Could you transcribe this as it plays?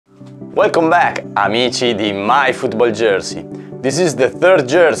Welcome back, amici di My Football Jersey. This is the third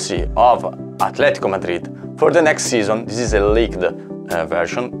jersey of Atletico Madrid. For the next season, this is a leaked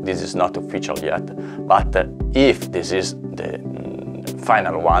version. This is not official yet, but if this is the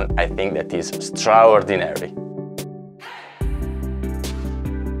final one, I think that is extraordinary.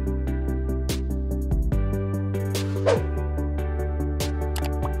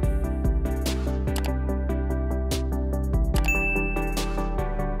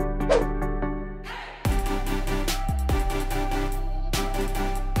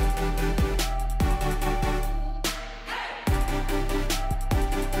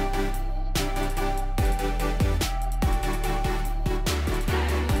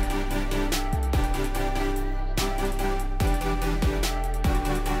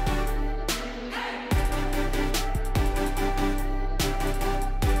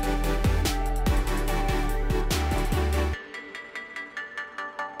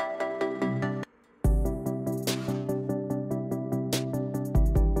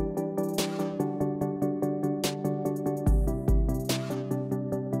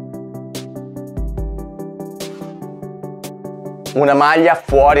 Una maglia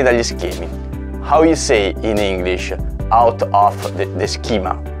fuori dagli schemi. How you say in English, out of the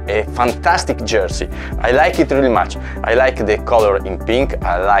schema. A fantastic jersey. I like it really much. I like the color in pink,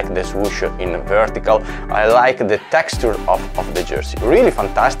 I like the swoosh in vertical, I like the texture of the jersey. Really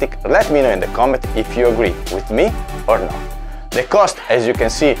fantastic. Let me know in the comment if you agree with me or not. The cost, as you can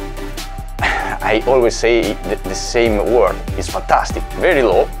see, I always say the same word, is fantastic, very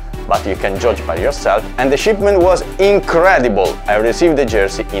low, but you can judge by yourself, and the shipment was incredible. I received the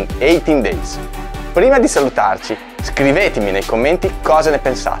jersey in 18 days. Prima di salutarci, scrivetemi nei commenti cosa ne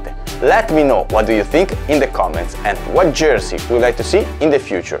pensate. Let me know what do you think in the comments and what jersey would you like to see in the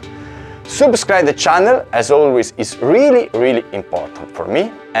future. Subscribe the channel, as always, is really important for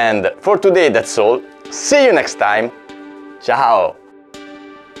me. And for today that's all. See you next time. Ciao!